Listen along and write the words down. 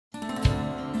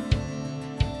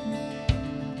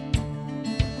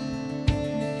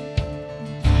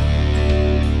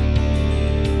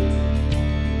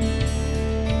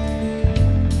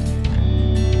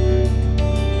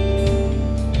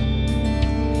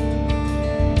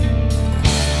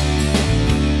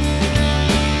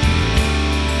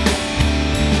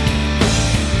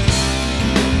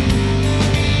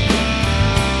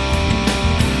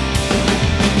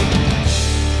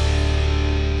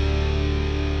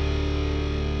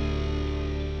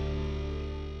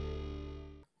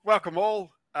welcome all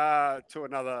to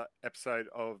another episode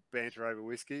of Banter over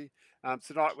Whiskey.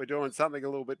 Tonight we're doing something a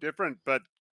little bit different, but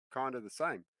kind of the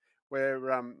same. We're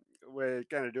going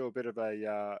to do a bit of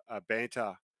a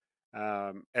banter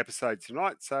episode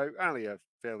tonight, so only a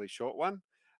fairly short one.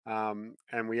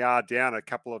 And we are down a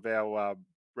couple of our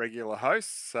regular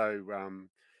hosts, so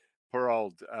poor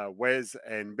old Wes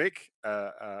and Mick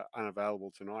are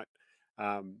unavailable tonight.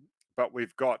 But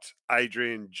we've got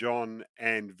Adrian, John,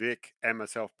 and Vic, and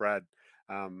myself, Brad,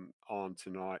 on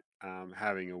tonight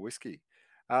having a whiskey.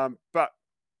 But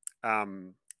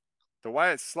the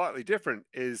way it's slightly different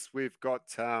is we've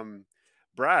got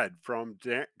Brad from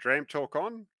Dram Talk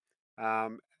on.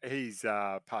 He's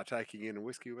partaking in a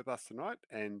whiskey with us tonight,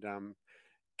 and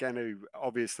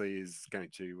is going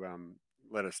to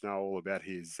let us know all about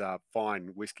his fine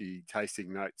whiskey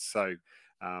tasting notes. So,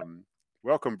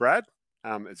 welcome, Brad.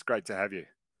 It's great to have you.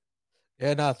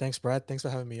 Yeah, no, thanks, Brad. Thanks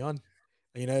for having me on.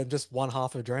 Just one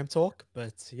half of Dram Talk,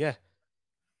 but yeah,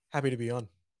 happy to be on.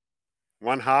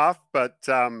 One half, but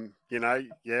we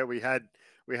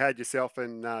had yourself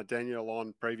and Daniel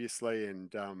on previously,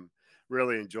 and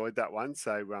really enjoyed that one.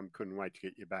 So couldn't wait to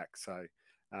get you back. So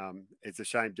it's a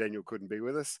shame Daniel couldn't be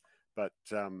with us, but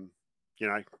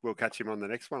we'll catch him on the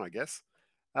next one, I guess.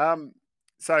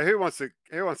 So who wants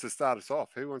to start us off?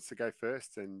 Who wants to go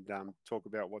first and talk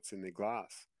about what's in their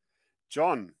glass?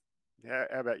 John, how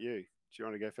about you? Do you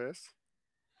want to go first?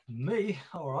 Me?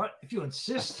 All right, if you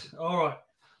insist. All right.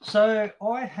 So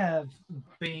I have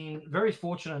been very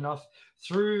fortunate enough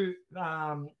through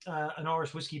an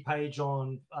Irish whiskey page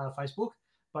on Facebook,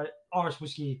 but Irish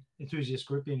whiskey enthusiast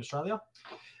group in Australia,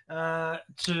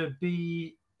 to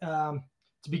be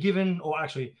given, or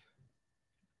actually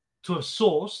to have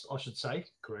sourced, I should say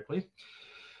correctly,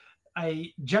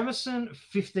 a Jameson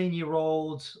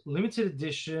 15-year-old limited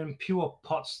edition pure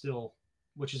pot still,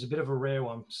 which is a bit of a rare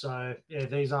one. So yeah,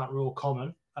 these aren't real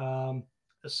common.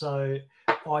 So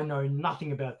I know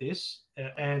nothing about this,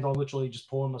 and I'm literally just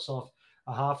pouring myself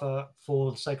a halfer for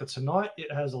the sake of tonight.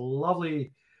 It has a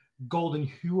lovely golden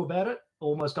hue about it,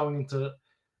 almost going into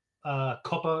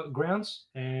copper grounds,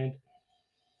 and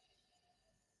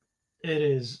it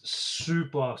is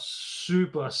super,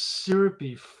 super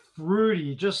syrupy,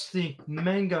 fruity. Just think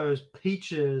mangoes,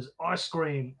 peaches, ice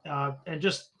cream, and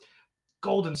just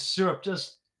golden syrup.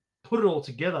 Just put it all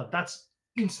together. That's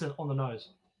instant on the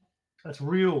nose. That's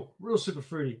real super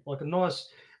fruity. Like a nice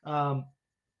amount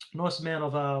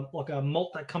of like a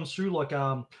malt that comes through, like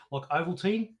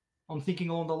Ovaltine. I'm thinking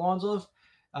along the lines of,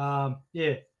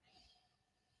 yeah.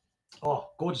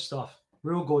 Oh, gorgeous stuff.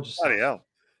 Real gorgeous stuff. Bloody hell.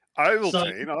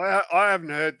 Ovaltine. So, I haven't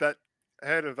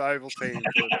heard of Ovaltine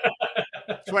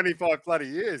for 25 bloody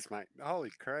years, mate. Holy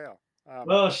crow.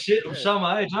 Well, shit, I'm showing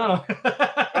my age, aren't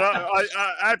I?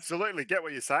 I absolutely get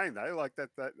what you're saying, though. Like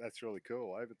that's really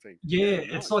cool. Ovaltine. Yeah,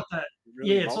 it's nice. Like that.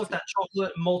 Really it's like that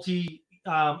chocolate malty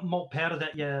malt powder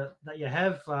that you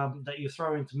have that you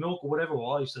throw into milk or whatever.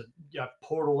 Well, I used to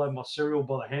pour it all over my cereal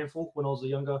by the handful when I was a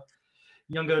younger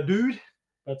dude.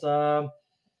 But I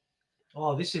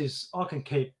can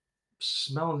keep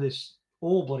smelling this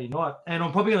all bloody night, and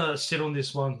I'm probably gonna sit on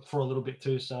this one for a little bit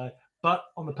too. So, but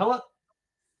on the palate,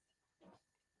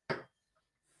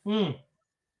 Nah,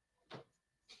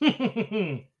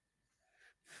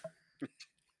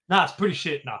 it's pretty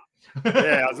shit. Nah.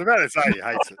 Yeah, I was about to say he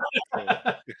hates it.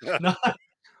 No,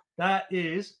 that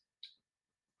is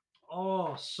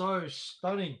so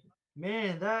stunning,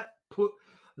 man. That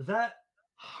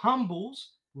humbles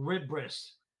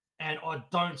Redbreast, and I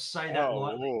don't say that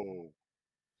lightly. Whoa.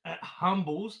 It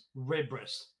humbles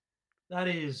Redbreast. That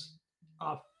is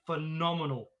a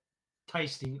phenomenal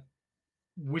tasting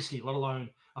whiskey, let alone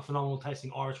a phenomenal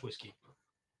tasting Irish whiskey.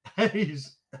 That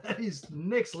is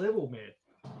next level, man.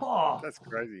 Oh, that's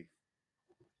crazy.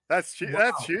 That's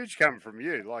huge coming from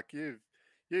you. Like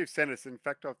you've sent us. In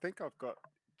fact, I think I've got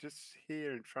just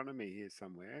here in front of me here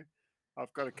somewhere.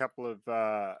 I've got a couple of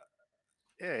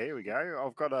here we go.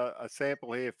 I've got a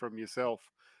sample here from yourself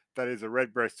that is a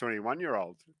Redbreast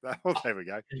 21-year-old. There we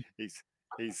go.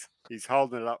 He's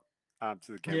holding it up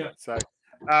to the camera.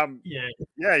 Yeah.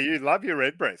 So you love your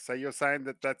Redbreast. So you're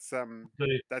saying that's better.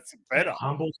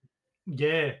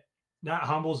 That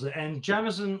humbles it. And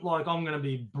Jameson, like, I'm going to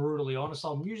be brutally honest,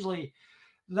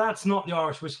 that's not the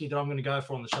Irish whiskey that I'm going to go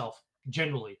for on the shelf,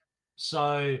 generally.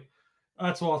 So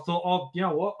that's why I thought, you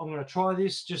know what, I'm going to try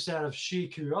this just out of sheer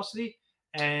curiosity.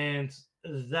 And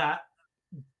that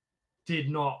did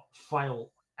not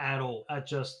fail at all. It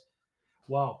just,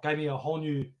 gave me a whole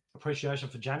new appreciation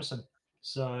for Jameson.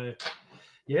 So,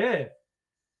 yeah,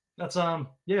 that's,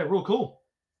 real cool.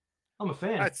 I'm a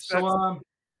fan.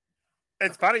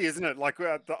 It's funny, isn't it? Like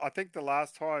I think the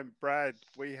last time, Brad,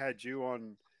 we had you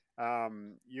on,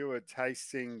 you were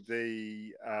tasting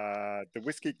the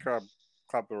whiskey club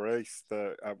release,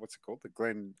 the what's it called, the The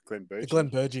Glenburgie,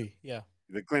 Glenburgie, yeah.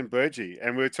 the Glenburgie,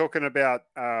 and we were talking about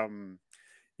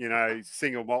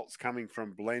single malts coming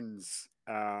from blends,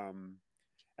 and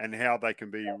how they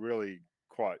can be really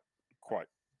quite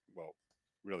well,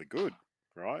 really good,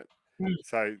 right? Mm.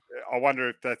 So I wonder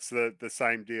if that's the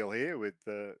same deal here with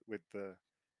the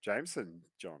Jameson,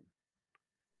 John,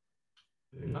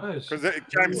 Who knows? because Well,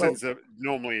 Jameson's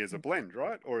normally is a blend,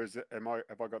 right? Or is it? Have I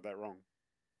got that wrong?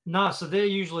 no, so they're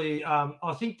usually,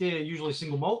 I think they're usually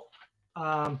single malt.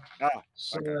 Ah,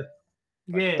 So okay.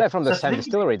 yeah, They're from the so for same them,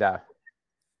 distillery, though.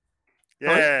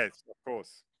 Sorry? Yes, of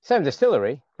course. Same Yes.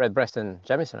 distillery, Redbreast and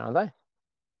Jameson, aren't they?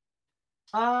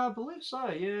 I believe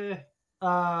so. Yeah.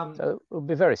 So it will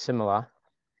be very similar.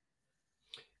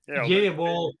 Yeah. Yeah.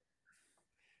 Well,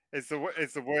 It's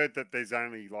the word that there's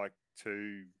only like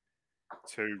two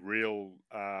real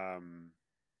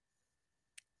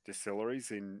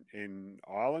distilleries in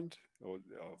Ireland, or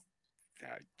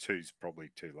two's probably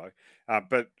too low,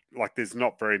 but like there's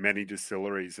not very many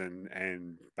distilleries,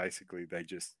 and basically they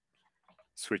just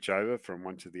switch over from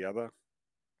one to the other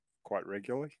quite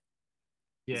regularly.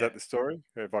 Is yeah. that the story?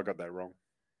 Or have I got that wrong?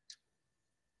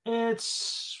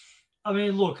 It's. I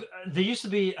mean, look. There used to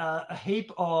be a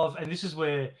heap of, and this is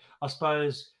where I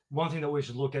suppose one thing that we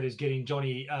should look at is getting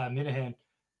Jonathan Minahan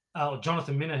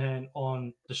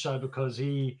on the show, because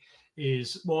he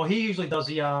is, well, he usually does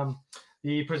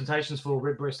the presentations for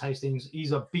Redbreast tastings.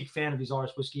 He's a big fan of his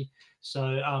Irish whiskey,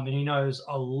 so and he knows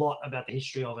a lot about the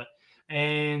history of it.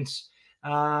 And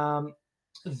there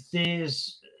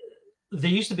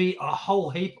used to be a whole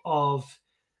heap of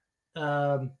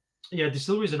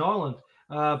distilleries in Ireland,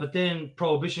 but then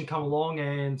Prohibition come along,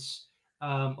 and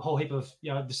a whole heap of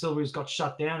distilleries got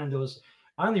shut down, and there was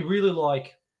only really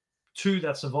like two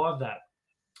that survived that.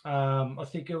 I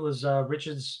think it was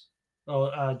Richards,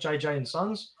 or JJ and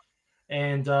Sons,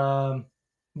 and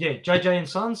JJ and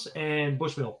Sons and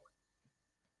Bushmill,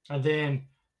 and then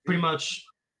pretty much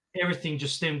everything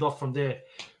just stemmed off from there.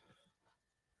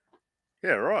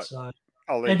 Yeah, right. So,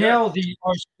 Oh, and now the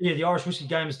Irish whiskey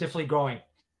game is definitely growing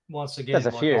once again. There's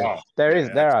a few. Oh,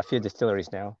 There are a few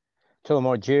distilleries now.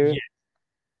 Tullamore Dew,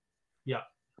 yeah.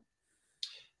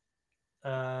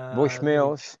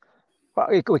 Bushmills. Well,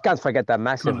 we can't forget that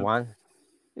massive one.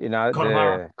 You know,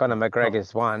 Connemara. the Conor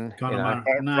McGregor's one. Connemara.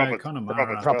 You know, No,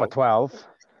 Connemara. proper 12.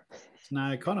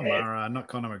 No, Connemara, not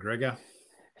Conor McGregor.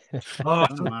 Oh,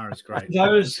 Connemara is great.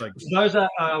 those Like, those that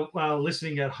are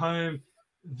listening at home,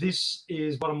 this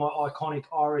is one of my iconic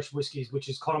Irish whiskies, which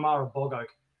is Connemara Bog Oak.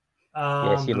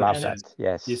 Yes, you love that.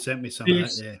 Yes. you sent me some of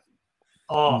that, yeah.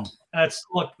 Oh, that's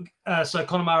like so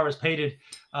Connemara is peated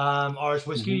Irish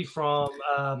whiskey from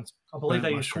I believe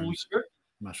they use Cooley spirit.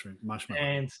 Marshmallow.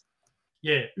 And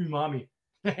yeah, umami.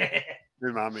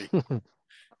 umami.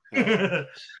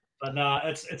 But no,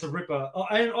 it's a ripper. Oh,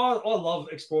 and I love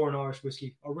exploring Irish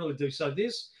whiskey. I really do. So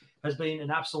this has been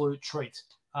an absolute treat.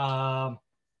 So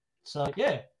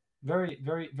yeah, very,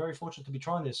 very, very fortunate to be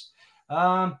trying this.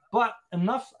 But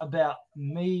enough about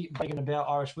me bragging about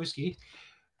Irish whiskey.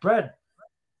 Brad,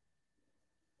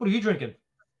 what are you drinking?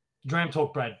 Dram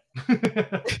talk, Brad.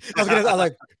 I was gonna say,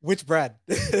 like, which Brad?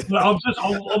 No,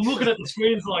 I'm looking at the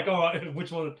screens like, all right,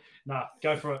 which one? Nah,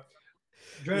 go for it.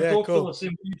 Dram talk, cool. fill us in.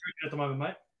 What are you drinking at the moment,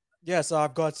 mate? Yeah, so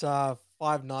I've got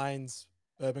 5.9s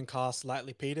bourbon cask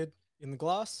lightly peated in the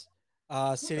glass,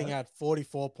 sitting at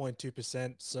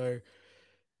 44.2%. So a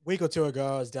week or two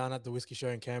ago, I was down at the whiskey show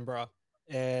in Canberra,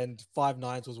 and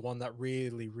 5.9s was one that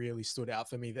really, really stood out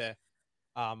for me there.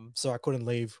 So I couldn't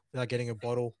leave without getting a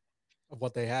bottle of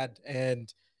what they had.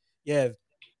 And yeah,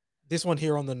 this one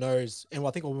here on the nose, and I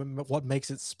think what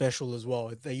makes it special as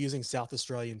well, they're using South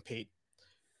Australian peat.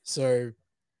 So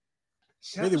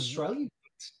South Australian?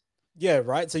 Yeah,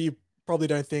 right. So you probably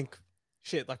don't think,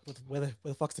 shit, like where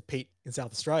the fuck's the peat in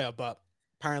South Australia? But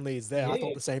apparently it's there. Yeah. I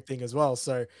thought the same thing as well.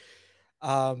 So,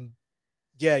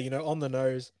 yeah, on the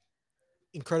nose,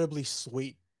 incredibly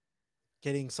sweet,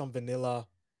 getting some vanilla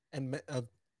and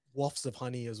wafts of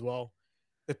honey as well.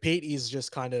 The peat is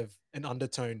just kind of an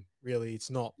undertone, really. It's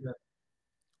not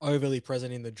overly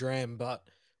present in the dram, but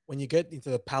when you get into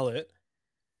the palate,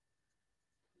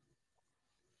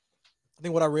 I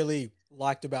think what I really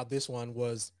liked about this one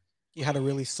was you had a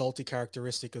really salty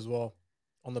characteristic as well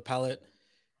on the palate.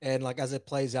 And like as it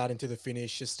plays out into the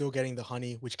finish, you're still getting the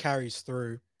honey, which carries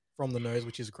through from the nose,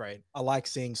 which is great. I like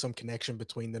seeing some connection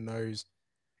between the nose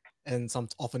and some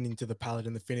often into the palate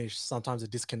and the finish. Sometimes a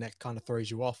disconnect kind of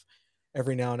throws you off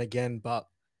every now and again. But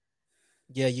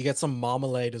Yeah, you get some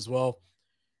marmalade as well.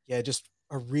 Yeah, just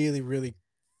a really, really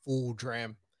full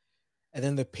dram. And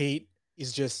then the peat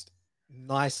is just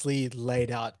nicely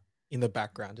laid out in the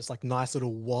background, just like nice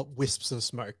little wisps of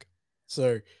smoke.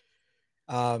 So,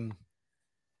 um,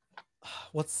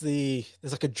 there's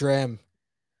like a dram,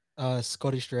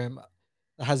 Scottish dram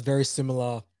that has very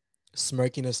similar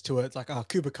smokiness to it. It's like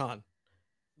Kubakan,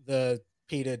 the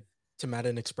peated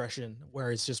tomatin expression,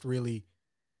 where it's just really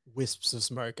wisps of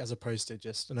smoke as opposed to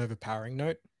just an overpowering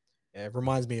note. Yeah, it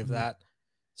reminds me of that.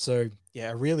 So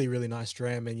yeah, a really, really nice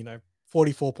dram, and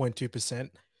 44.2%,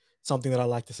 something that I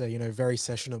like to say, very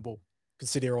sessionable. Could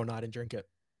sit here all night and drink it.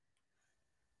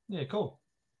 Yeah, cool.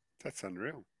 That's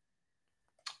unreal.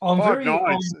 I'm Five very.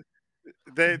 nines.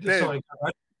 They're Sorry.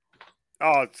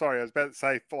 Oh, sorry. I was about to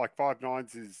say like 5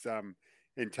 9s is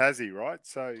in Tassie, right?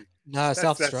 So No,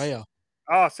 South Australia.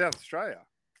 Oh, South Australia.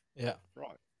 Yeah.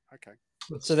 Right. Okay.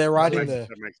 So they're right in That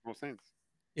makes more sense.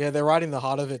 Yeah, they're right in the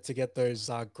heart of it to get those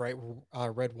great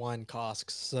red wine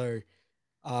casks. So,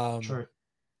 True.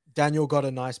 Daniel got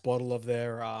a nice bottle of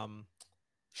their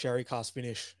sherry cask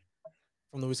finish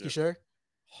from the whiskey show.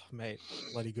 Oh, mate,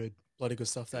 bloody good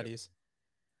stuff that is.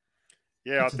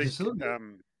 Yeah, That's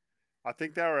I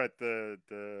think they were at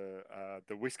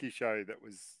the whiskey show that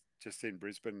was just in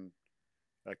Brisbane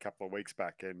a couple of weeks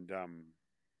back, and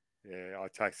yeah, I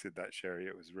tasted that sherry.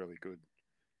 It was really good.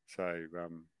 So,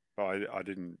 but I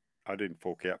didn't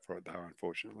fork out for it though.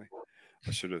 Unfortunately,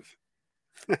 I should have.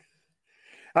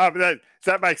 But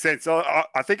that makes sense. I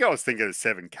think I was thinking of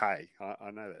 7K.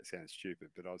 I know that sounds stupid,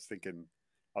 but I was thinking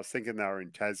they were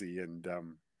in Tassie, and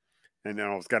then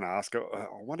I was going to ask. I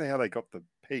wonder how they got the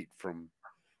peat from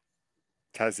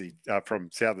Tassie, from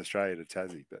South Australia to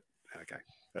Tassie. But okay,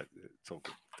 it's all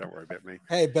good. Don't worry about me.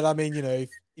 Hey, but I mean,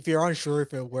 if you're unsure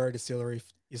if where a distillery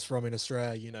is from in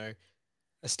Australia,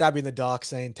 a stab in the dark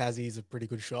saying Tassie is a pretty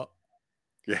good shot.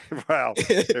 Yeah, well,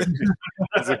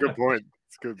 it's a good point.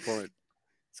 It's a good point.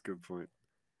 It's a good point.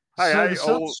 Hey,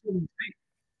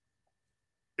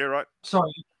 yeah, right.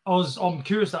 Sorry, I'm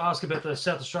curious to ask about the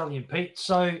South Australian peat.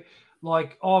 So,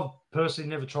 like, I've personally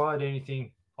never tried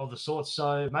anything of the sort.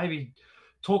 So maybe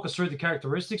talk us through the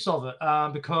characteristics of it,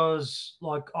 because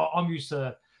like I'm used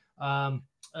to, Highland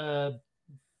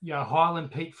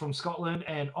peat from Scotland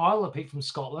and Isla peat from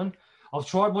Scotland. I've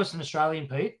tried Western Australian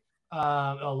peat,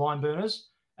 lime burners,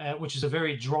 which is a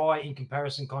very dry in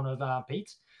comparison kind of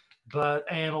peat,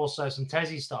 and also some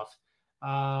Tassie stuff.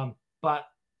 But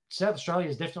South Australia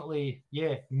is definitely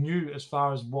new as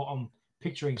far as what I'm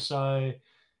picturing. So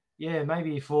yeah,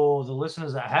 maybe for the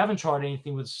listeners that haven't tried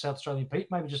anything with South Australian peat,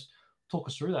 maybe just talk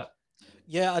us through that.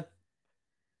 Yeah,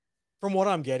 from what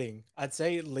I'm getting, I'd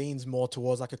say it leans more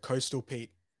towards like a coastal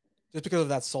peat, just because of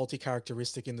that salty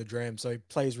characteristic in the dram. So it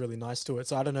plays really nice to it.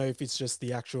 So I don't know if it's just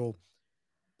the actual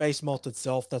base malt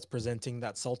itself that's presenting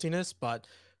that saltiness, but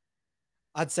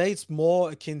I'd say it's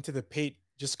more akin to the peat,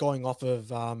 just going off of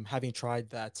having tried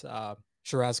that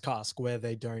Shiraz cask where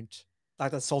they don't,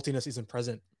 like, that saltiness isn't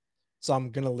present. So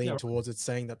I'm gonna lean towards it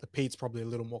saying that the peat's probably a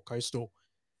little more coastal.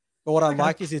 But what I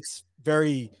like is it's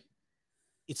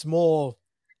more,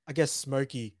 I guess,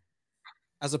 smoky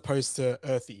as opposed to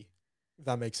earthy, if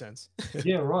that makes sense.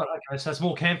 Yeah, right. Okay, so it's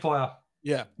more campfire.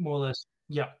 Yeah, more or less.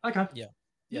 Yeah. Okay.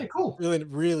 Yeah, cool. Really,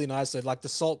 really nice. So like the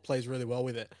salt plays really well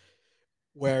with it,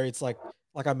 where it's like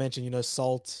I mentioned,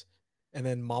 salt and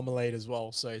then marmalade as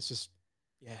well. So it's just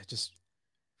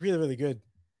really, really good.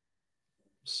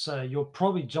 So you're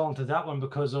probably drawn to that one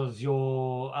because of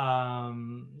your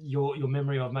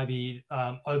memory of maybe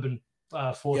Oban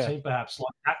 14, perhaps,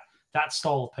 like that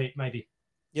style of peat, maybe.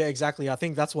 Yeah, exactly. I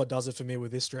think that's what does it for me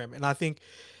with this dram. And I think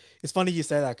it's funny you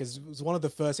say that, because it was one of the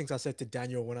first things I said to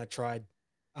Daniel when I tried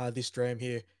this dram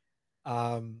here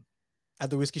at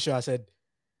the whiskey show. I said,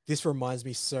 this reminds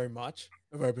me so much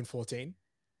of Oban 14.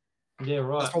 Yeah,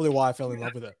 right. That's probably why I fell in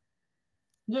love with it.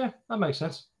 Yeah, that makes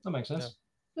sense.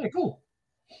 Yeah, cool.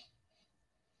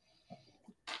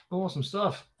 Awesome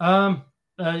stuff. Were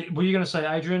you going to say,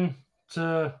 Adrian,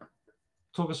 to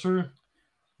talk us through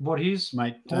what his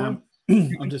mate? I'm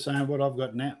just saying what I've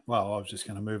got now. Well, I was just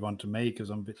going to move on to me because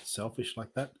I'm a bit selfish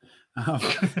like that.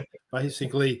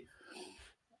 Basically,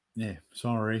 yeah.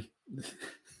 Sorry,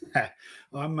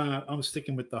 I'm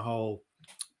sticking with the whole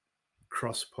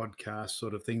cross podcast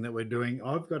sort of thing that we're doing.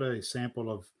 I've got a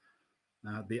sample of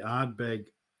the Ardbeg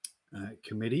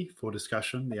committee for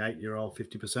discussion, the 8-year-old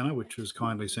 50%er, which was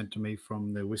kindly sent to me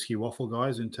from the Whiskey Waffle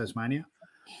guys in Tasmania.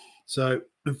 So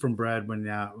from Brad, when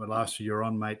last year you're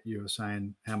on, mate, you were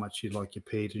saying how much you like your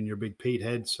peat, and you're a big peat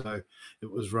head. So it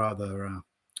was rather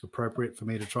appropriate for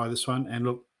me to try this one. And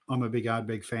look, I'm a big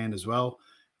Ardbeg fan as well.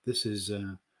 This is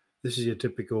This is your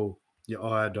typical, your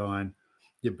iodine,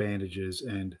 your bandages,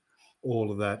 and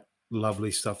all of that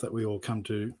lovely stuff that we all come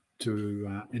to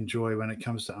enjoy when it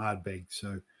comes to Ardbeg.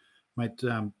 So, mate,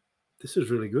 this is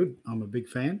really good. I'm a big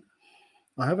fan.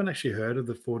 I haven't actually heard of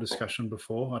the For Discussion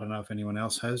before. I don't know if anyone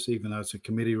else has, even though it's a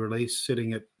committee release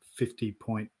sitting at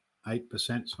 50.8%.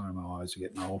 Sorry, my eyes are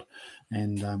getting old.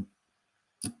 And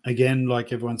again,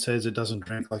 like everyone says, it doesn't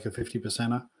drink like a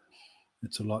 50%er.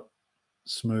 It's a lot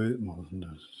smooth. Well, no,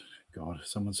 God,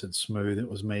 someone said smooth. It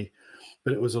was me.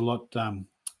 But it was a lot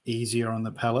easier on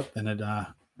the palate than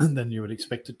than you would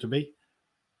expect it to be.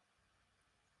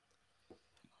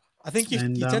 I think you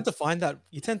And, tend to find that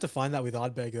with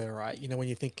Ardbeg though, right? You know, when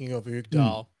you're thinking of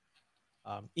Ugdal,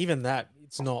 even that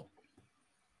it's not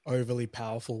overly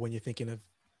powerful when you're thinking of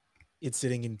it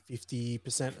sitting in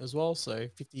 50% as well, so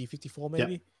 50, 54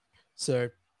 maybe. Yep. So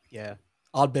yeah,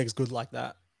 Ardbeg's good like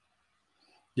that.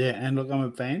 Yeah, and look, I'm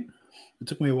a fan. It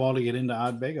took me a while to get into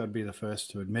Ardbeg. I'd be the first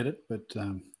to admit it, but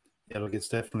yeah, look, it's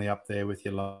definitely up there with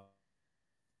your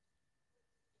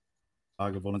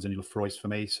Lagervollens and your Lefroy's for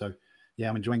me. So yeah,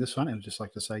 I'm enjoying this one, and I'd just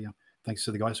like to say thanks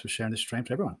to the guys for sharing this stream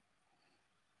to everyone.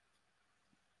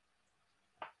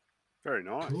 Very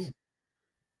nice. Cool.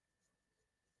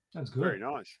 That's good. Very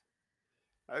nice.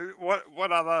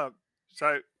 What other?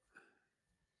 So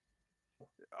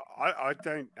I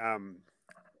don't.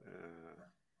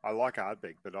 I like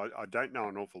Ardbeg, but I don't know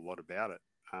an awful lot about it.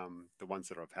 The ones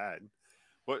that I've had.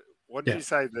 What did you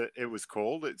say that it was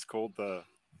called? It's called the.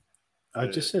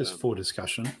 It just says For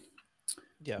Discussion.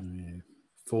 Yeah.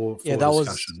 For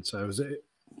discussion. So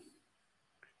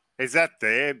is that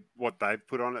what they've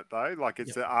put on it though? Like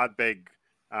it's the Ardbeg.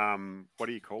 What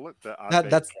do you call it? The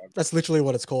Ardbeg. That's literally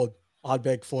what it's called.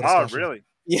 Ardbeg For Discussion. Oh, really?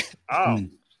 Yeah. Oh.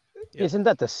 Yeah. Isn't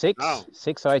that the 6 or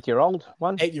 8-year-old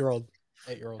one? 8-year-old.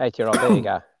 8-year-old. There you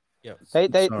go. Yeah.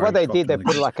 They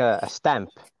put like a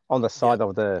stamp on the side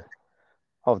of the.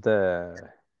 Oh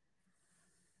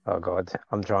God,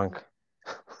 I'm drunk.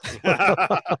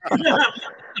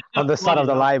 On the side of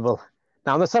the label.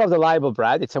 Now on the side of the label,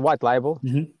 Brad, it's a white label.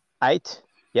 8.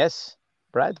 Yes.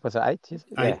 Brad, was it 8?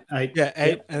 Eight. Yeah, 8.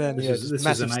 Yep. And then this is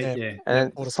an 8, stamp. yeah.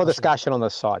 And For Discussion on the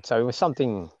side. So it was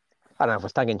something, I don't know if it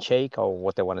was tongue in cheek or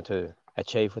what they wanted to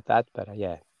achieve with that, but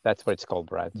yeah, that's what it's called,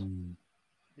 Brad.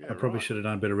 Yeah, I probably should have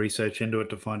done a bit of research into it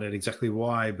to find out exactly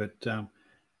why, but no,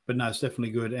 it's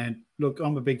definitely good. And look,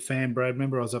 I'm a big fan, Brad.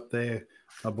 Remember, I was up there.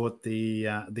 I bought the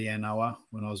Anoa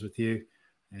when I was with you,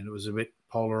 and it was a bit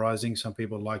polarizing. Some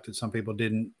people liked it, some people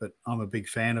didn't, but I'm a big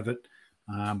fan of it.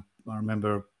 I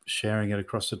remember sharing it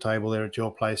across the table there at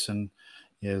your place, and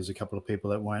yeah, there's a couple of people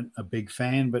that weren't a big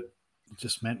fan, but it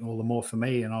just meant all the more for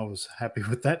me, and I was happy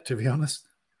with that, to be honest.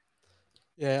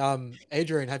 Yeah,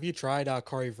 Adrian, have you tried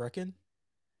Corrie Vrecken?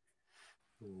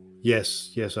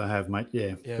 Yes, I have, mate.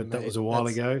 Yeah, but mate, that was a while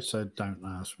ago, so don't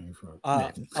ask me for it.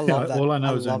 I love that. All I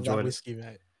know is I love enjoyed that whiskey,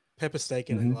 mate. Pepper steak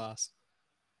in a glass.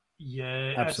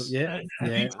 Yeah, absolutely. Yeah.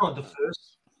 Have you tried the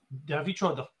first? Have you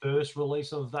tried the first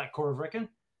release of that Corrie Vrecken?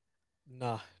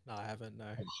 No, I haven't. No.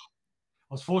 I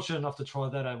was fortunate enough to try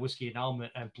that at Whiskey and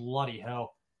Element, and bloody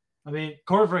hell, I mean,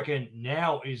 Corrie Vrecken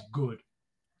now is good,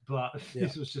 but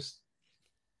this was just,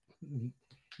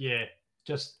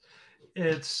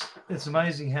 it's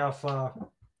amazing how far.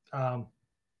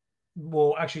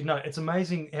 Well, actually, no, it's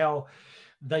amazing how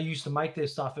they used to make their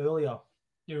stuff earlier.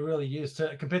 It really is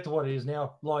compared to what it is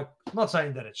now. Like, I'm not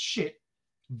saying that it's shit,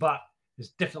 but there's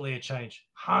definitely a change.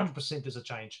 100% there's a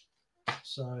change.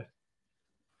 So,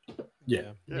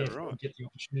 yeah, right. If you get the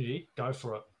opportunity, go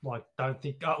for it. Like, don't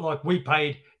think like we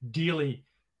paid dearly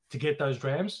to get those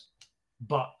drams,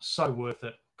 but so worth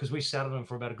it because we sat on them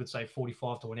for about a good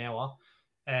 45 to an hour,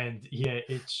 and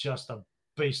it's just a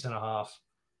beast and a half.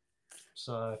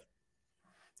 So,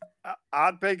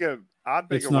 Ardbeg.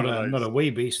 It's not a wee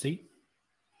beastie.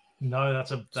 No, that's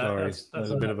a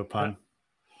bit of a pun.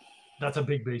 That's a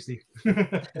big beastie.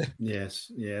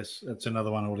 yes, that's another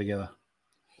one altogether.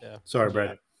 Yeah. Sorry,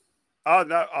 Brad. Oh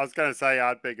no, I was going to say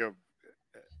Ardbeg are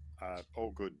all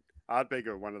good. Ardbeg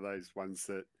are one of those ones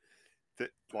that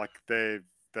like they've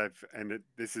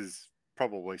this is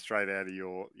probably straight out of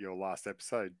your last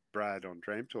episode, Brad, on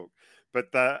Dram Talk.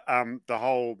 But the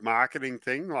whole marketing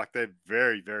thing, like they're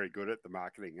very, very good at the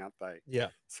marketing, aren't they? Yeah.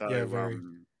 So very.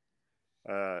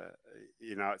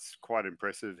 It's quite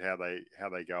impressive how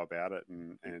they go about it,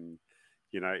 and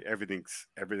everything's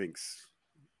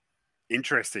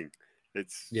interesting.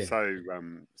 It's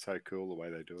so cool the way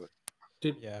they do it.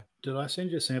 Did I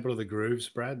send you a sample of the grooves,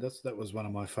 Brad? That was one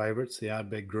of my favorites, the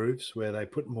Ardbeg grooves, where they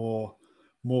put more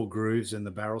grooves in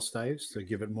the barrel staves to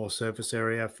give it more surface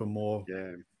area for more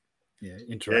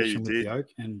interaction with the oak.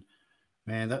 And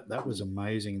Man, that was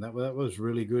amazing. That was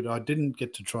really good. I didn't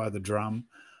get to try the drum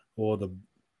or the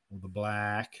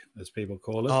black, as people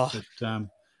call it. Oh, But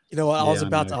you know what? I yeah, was I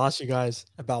about know. to ask you guys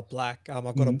about black. I've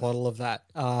got a bottle of that.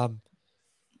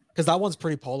 Because that one's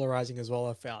pretty polarizing as well.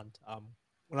 I've found.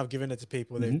 When I've given it to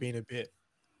people, they've been a bit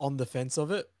on the fence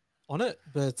on it.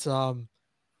 But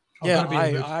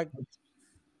yeah,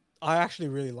 I actually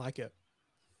really like it.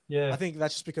 Yeah. I think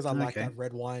that's just because I like Okay. that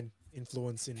red wine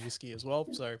influence in whiskey as well.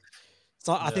 So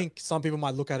I think some people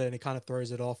might look at it and it kind of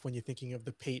throws it off when you're thinking of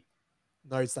the peat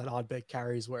notes that Ardbeg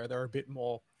carries, where they're a bit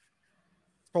more,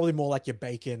 it's probably more like your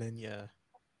bacon and your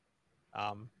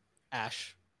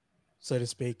ash, so to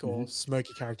speak, or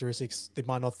smoky characteristics. They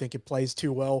might not think it plays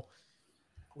too well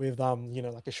with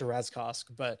like a Shiraz cask.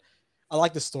 But I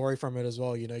like the story from it as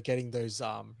well, getting those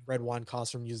red wine casks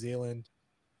from New Zealand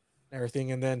and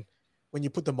everything. And then when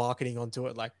you put the marketing onto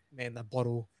it, like, man, that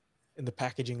bottle and the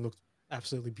packaging looked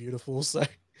absolutely beautiful. So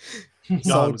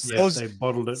Oh, yeah, they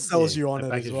bottled it. sells Yeah, you on they it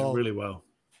as packaged well. it really well.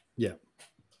 Yeah.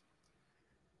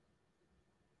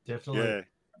 Definitely. Yeah.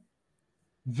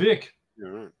 Vic,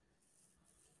 You're right.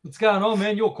 what's going on,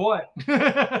 man? You're quiet. What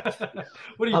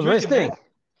are you I'm drinking, listening. man?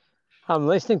 I'm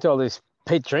listening to all these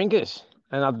peat drinkers,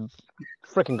 and I've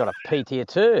freaking got a peat here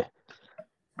too.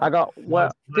 I got,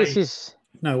 well, this is,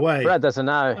 No way. Brad doesn't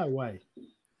know. No way.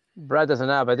 Brad doesn't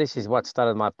know, but this is what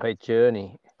started my peat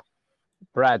journey.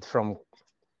 Brad from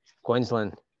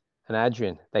Queensland and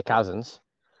Adrian, they're cousins.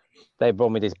 They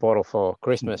brought me this bottle for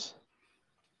Christmas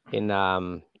in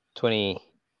 2020,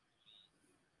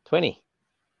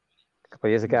 a couple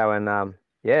of years ago, and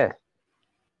yeah,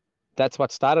 that's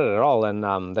what started it all.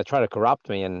 And they tried to corrupt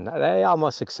me, and they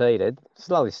almost succeeded.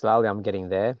 Slowly, I'm getting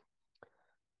there.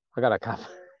 I got a couple.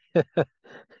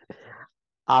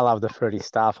 I love the fruity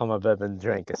stuff. I'm a bourbon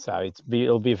drinker, so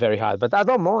it'll be very hard. But I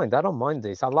don't mind. I don't mind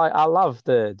this. I love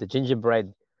the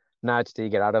gingerbread notes that you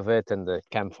get out of it, and the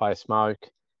campfire smoke.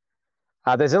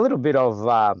 There's a little bit of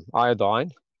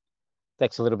iodine.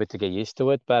 Takes a little bit to get used to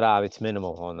it, but it's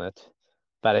minimal on it.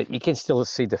 But you can still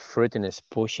see the fruitiness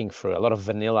pushing through. A lot of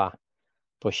vanilla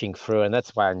pushing through, and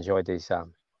that's why I enjoy this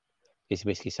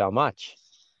whiskey so much.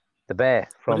 The Bear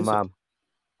What from is it?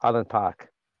 Island Park.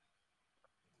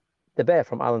 The Bear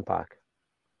from Island Park.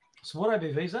 So what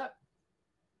ABV is that?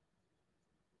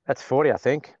 That's 40, I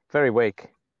think. Very weak.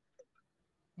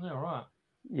 Yeah, right.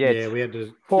 Yeah, we had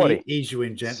to 40. ease you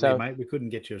in gently, mate. We couldn't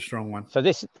get you a strong one. So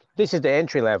this is the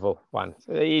entry level one.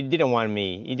 He didn't want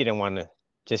to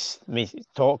just me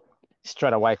talk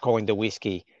straight away calling the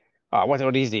whiskey. Oh,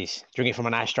 what is this? Drinking from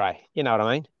an ashtray. You know what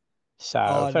I mean?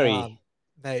 So very.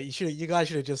 Mate, you guys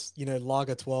should have just,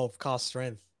 lager 12 cast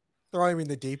strength. Throw him in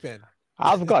the deep end.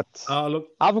 I've got. Oh, look.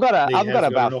 I've got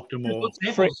about. an Octomore.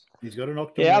 He's got an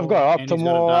Octomore. Yeah, I've got and he's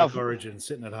got a Dark Octomore. Origin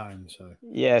sitting at home. So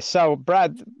Yeah. So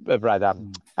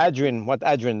Adrian, what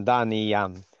Adrian done?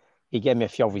 He gave me a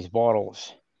few of his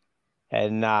bottles,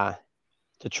 and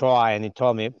to try, and he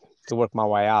told me to work my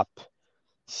way up.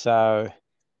 So,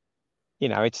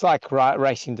 it's like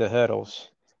racing the hurdles.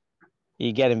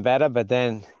 You're getting better, but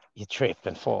then you trip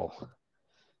and fall.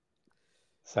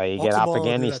 So you get up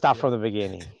again, you start from the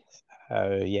beginning.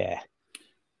 So, yeah.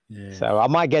 So I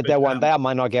might get there one day. I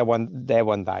might not get there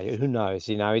one day. Who knows?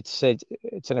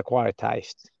 It's an acquired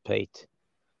taste, Pete.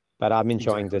 But I'm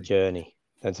enjoying the journey.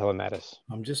 That's all that matters.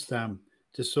 I'm just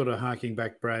sort of harking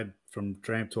back, Brad, from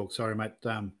Dram Talk. Sorry, mate.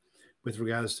 With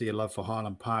regards to your love for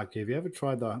Highland Park, have you ever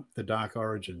tried the Dark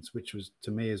Origins, which was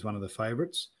to me is one of the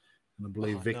favourites? And I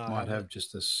believe Vic might have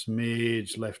just a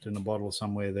smidge left in a bottle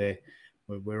somewhere there.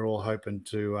 We're all hoping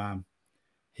to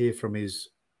hear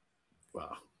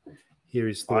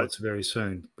his thoughts very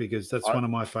soon, because that's one of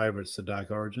my favourites, the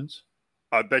Dark Origins.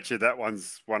 I bet you that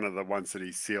one's one of the ones that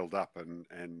he sealed up and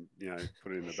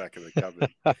put in the back of the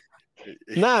cupboard.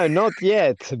 No, not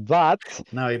yet. But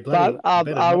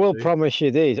I will promise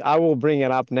you this: I will bring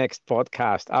it up next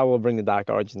podcast. I will bring the Dark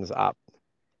Origins up,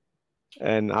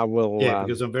 and I will. Yeah,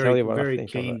 because I'm very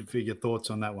keen for your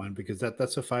thoughts on that one, because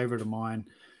that's a favourite of mine.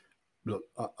 Look,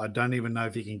 I don't even know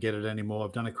if you can get it anymore.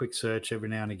 I've done a quick search every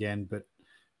now and again, but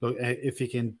look, if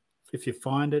you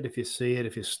find it, if you see it,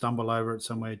 if you stumble over it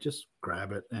somewhere, just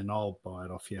grab it and I'll buy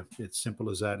it off you. It's simple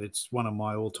as that. It's one of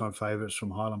my all-time favourites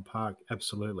from Highland Park.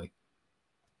 Absolutely.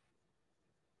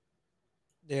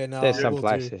 Yeah, no, there's some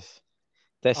places.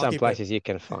 There's some places you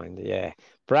can find. Yeah,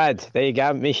 Brad, there you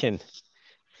go. Mission.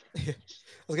 I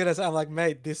was gonna say, I'm like,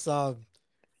 mate, this my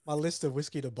list of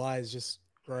whiskey to buy has just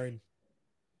grown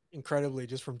incredibly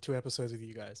just from 2 episodes with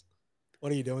you guys.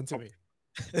 What are you doing to me?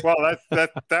 Well,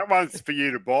 that one's for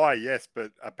you to buy, yes,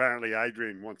 but apparently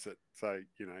Adrian wants it, so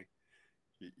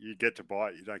you get to buy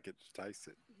it. You don't get to taste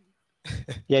it.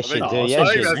 Yes, I you think- do. I'll Yes,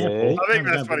 send you you a do. I think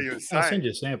that's what he was I'll saying. send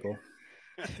you a sample.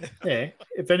 Yeah,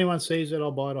 if anyone sees it,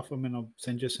 I'll buy it off them and I'll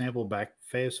send you a sample back.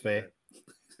 Fair's fair.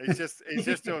 He's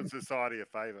just doing society a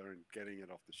favour and getting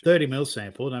it off the shelf. 30 mil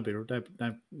sample.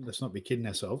 Don't. Let's not be kidding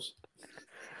ourselves.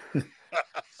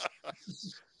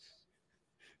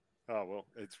 Oh well,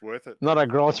 it's worth it. Not a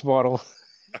gross bottle.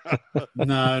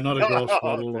 No, not a Grolsch Oh,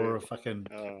 bottle or dear. a fucking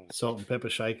Oh, salt and pepper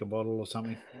shaker bottle or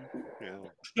something. yeah.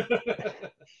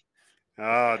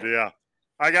 Oh dear.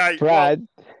 Okay, Brad,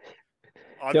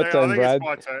 well, your turn, I think Brad. it's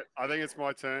my turn. I think it's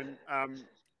my turn.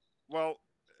 Well,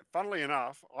 funnily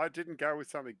enough, I didn't go with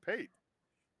something Pete.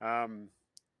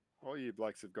 All you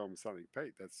blokes have gone with something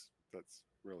Pete. That's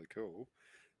really cool.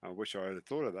 I wish I had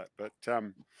thought of that, but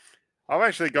I've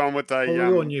actually gone with a.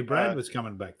 Well, we all knew Brad was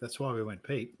coming back. That's why we went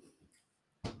Pete.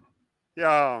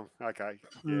 Yeah. Okay.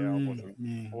 Yeah, I wasn't.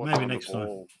 Yeah, I wasn't maybe on next the time.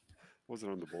 ball.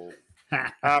 Wasn't on the ball.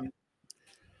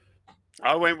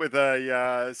 I went with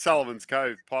a Sullivan's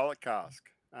Cove pilot cask.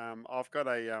 I've got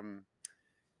a.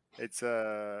 It's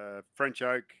a French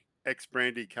oak ex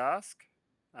brandy cask.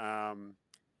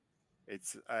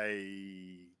 It's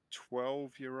a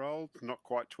 12-year-old, not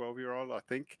quite 12-year-old, I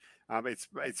think.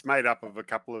 It's made up of a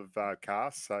couple of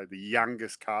casks. So the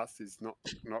youngest cask is not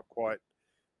quite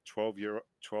 12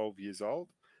 years old.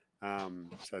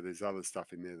 So there's other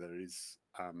stuff in there that is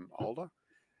older.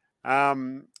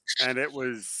 And it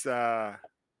was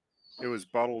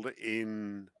bottled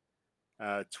in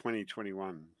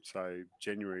 2021, so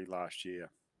January last year.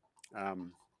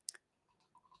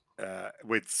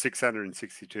 With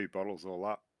 662 bottles all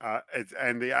up.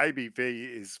 And the ABV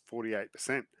is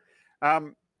 48%.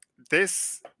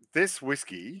 This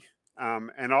whiskey,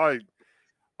 and I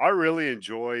really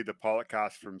enjoy the pilot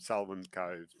cast from Sullivan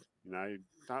Cove. You know,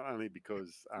 not only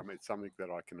because it's something that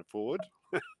I can afford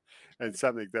and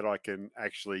something that I can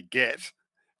actually get.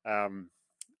 You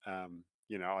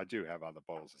know, I do have other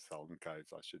bottles of Sullivan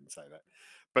Coves. I shouldn't say that,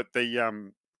 but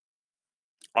the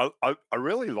I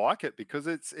really like it because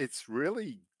it's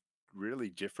really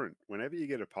different. Whenever you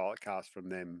get a pilot cast from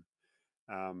them,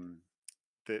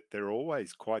 they're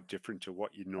always quite different to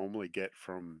what you normally get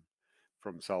from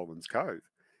Sullivan's Cove.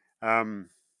 Um,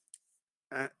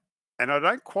 and I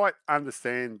don't quite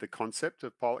understand the concept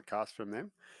of pilot cast from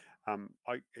them.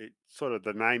 It sort of,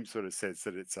 the name sort of says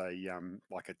that it's a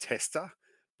like a tester,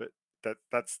 but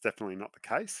that's definitely not the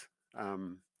case.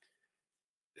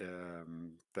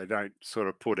 They don't sort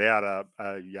of put out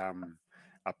a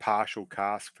partial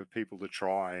cask for people to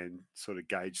try and sort of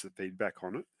gauge the feedback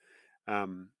on it.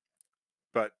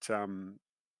 But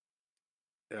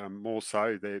more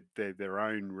so, they're their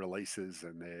own releases,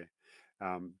 and they're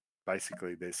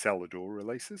basically they're cellar door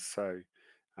releases. So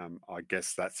I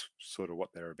guess that's sort of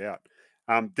what they're about.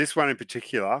 This one in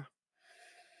particular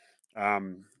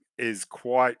is there's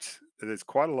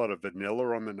quite a lot of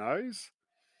vanilla on the nose.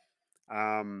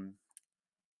 You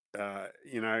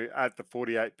know, at the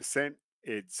 48%,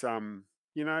 it's you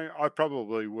know, I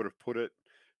probably would have put it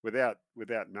without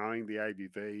knowing the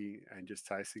ABV and just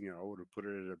tasting it. I would have put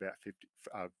it at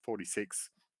about 46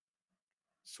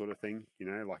 sort of thing. You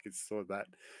know, like it's sort of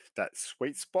that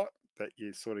sweet spot that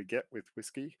you sort of get with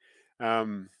whiskey.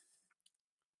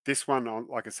 This one,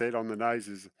 like I said, on the nose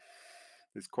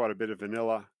there's quite a bit of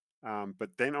vanilla, but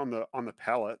then on the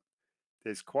palate,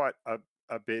 there's quite a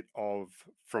bit of,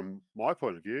 from my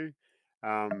point of view,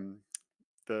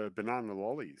 the banana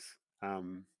lollies,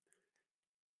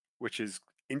 which is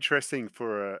interesting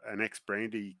for an ex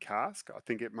brandy cask. I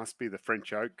think it must be the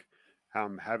French oak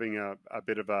having a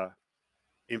bit of a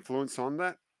influence on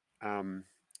that.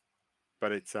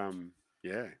 But it's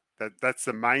yeah, that's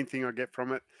the main thing I get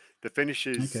from it. The finish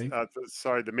is Okay.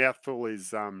 sorry, the mouthful is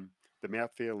the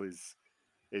mouthfeel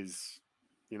is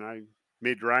you know,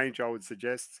 mid range. I would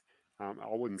suggest. I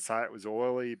wouldn't say it was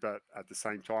oily, but at the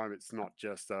same time, it's not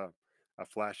just a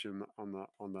flash on the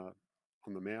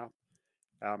mouth.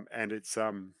 And it's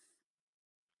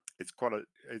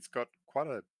got quite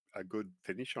a good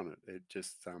finish on it. It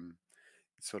just it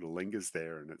sort of lingers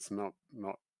there, and it's not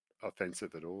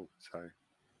offensive at all. So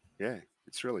yeah,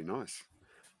 it's really nice.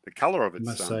 The color of I it's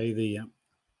must say the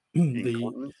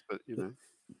incontinence, but you know.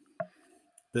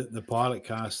 the pilot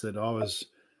cast that I was,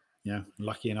 you know,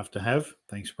 lucky enough to have.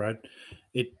 Thanks, Brad.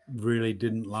 It really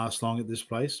didn't last long at this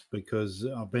place because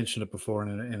I've mentioned it before in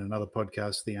another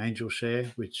podcast, the Angel Share,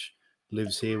 which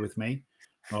lives here with me.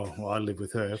 Oh, well, I live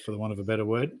with her, for the want of a better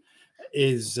word.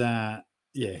 Is yeah,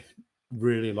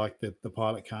 really like the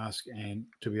pilot cask, and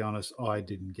to be honest, I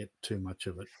didn't get too much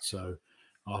of it, so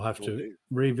I'll have to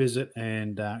revisit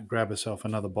and grab herself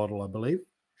another bottle, I believe.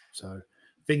 So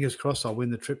fingers crossed I'll win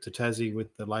the trip to Tassie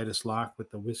with the latest lark with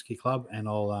the Whiskey Club, and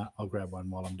I'll grab one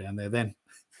while I'm down there then.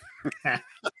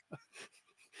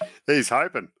 He's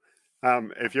hoping.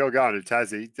 If you're going to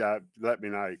Tassie, let me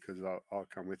know because I'll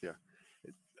come with you.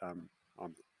 I'm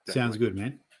Sounds good,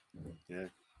 definitely- man.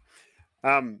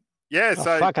 Yeah. Yeah. Oh,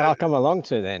 So. fuck it, I'll come along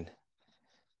too then.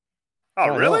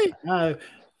 Oh, Why really? No,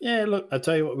 yeah. Look, I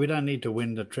tell you what, we don't need to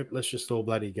win the trip. Let's just all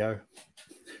bloody go.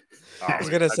 Oh, I was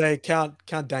gonna say count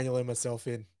Daniel and myself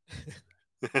in.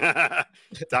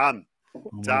 Done. Oh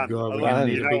my Done. god, we're Well, gonna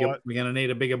you need know a bigger. what? We're gonna need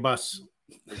a bigger bus.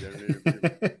 We're gonna need a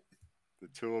bit- the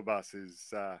tour bus is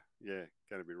going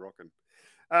to be rocking.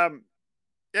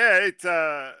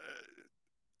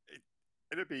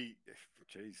 It'd be,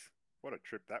 geez, what a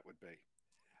trip that would be.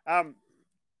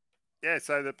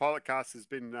 So the pilot cast has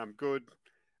been good.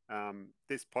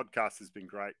 This podcast has been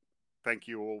great. Thank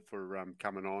you all for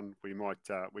coming on. We might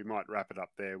wrap it up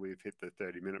there. We've hit the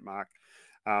 30-minute mark.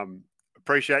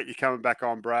 Appreciate you coming back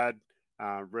on, Brad.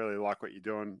 Really like what you're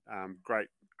doing. Great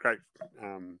to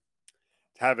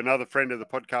have another friend of the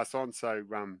podcast on. So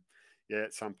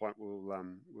at some point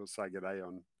we'll say good day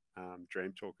on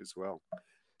Dram Talk as well.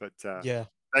 But Yeah.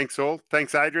 thanks all.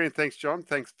 Thanks Adrian. Thanks John.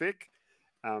 Thanks Vic.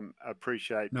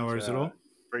 Appreciate No worries at all.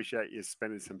 Appreciate you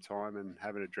spending some time and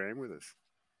having a dram with us.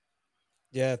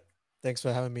 Yeah. Thanks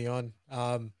for having me on.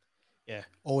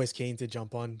 Always keen to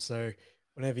jump on. So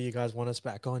whenever you guys want us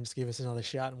back on, just give us another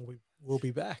shout and we'll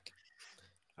be back.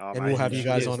 Oh, And mate, we'll have you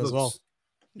guys Yes, on as well.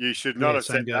 You should not have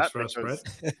same said goes that for us, because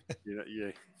Brett.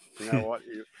 you know what?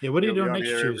 Yeah, what are you you'll doing be on next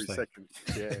here Tuesday?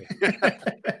 Every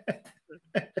second.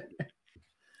 Yeah.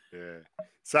 Yeah.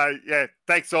 So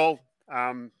thanks all.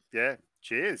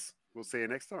 Cheers. We'll see you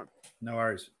next time. No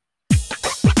worries.